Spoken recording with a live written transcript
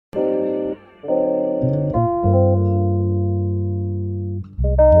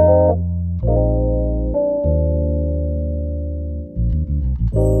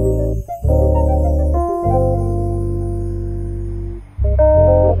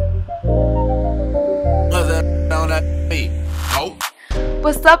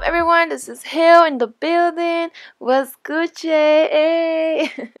What's up, everyone? This is Hill in the building. What's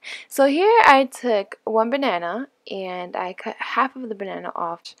Gucci? So here I took one banana and I cut half of the banana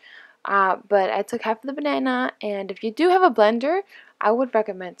off. But I took half of the banana, and if you do have a blender, I would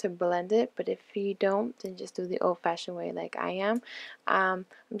recommend to blend it. But if you don't, then just do the old-fashioned way like I am. I'm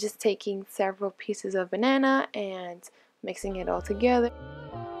just taking several pieces of banana and mixing it all together.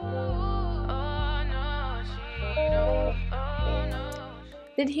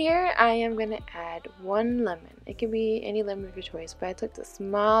 Then here I am going to add one lemon. It can be any lemon of your choice, but I took the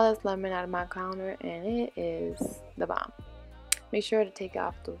smallest lemon out of my counter and it is the bomb. Make sure to take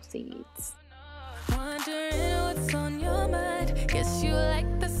off those seeds. Wondering what's on your mind. Guess you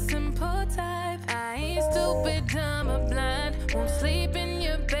like the simple type. I ain't stupid, dumb or blind. Won't sleep in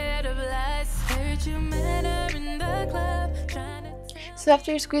your bed of lies. Heard you met her in the club. So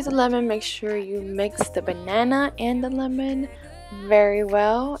after you squeeze the lemon, make sure you mix the banana and the lemon very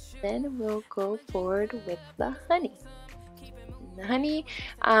well. Then we'll go forward with the honey. The honey,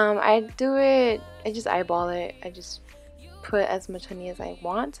 I just eyeball it. I just put as much honey as I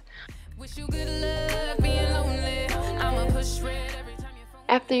want.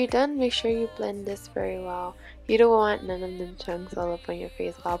 After you're done, make sure you blend this very well. You don't want none of them chunks all up on your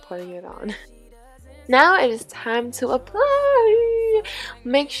face while putting it on. Now it is time to apply.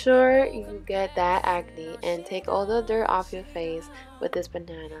 Make sure you get that acne and take all the dirt off your face with this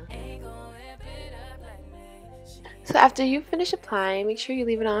banana. So after you finish applying, make sure you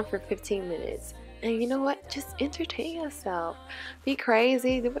leave it on for 15 minutes. And you know what? Just entertain yourself. Be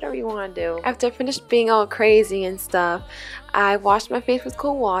crazy. Do whatever you want to do. After I finished being all crazy and stuff, I washed my face with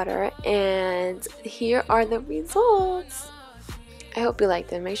cold water. And here are the results. I hope you like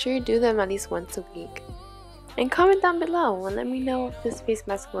them. Make sure you do them at least once a week. And comment down below and let me know if this face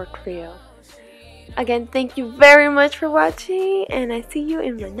mask worked for you. Again, thank you very much for watching. And I see you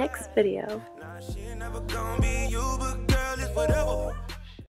in my next video.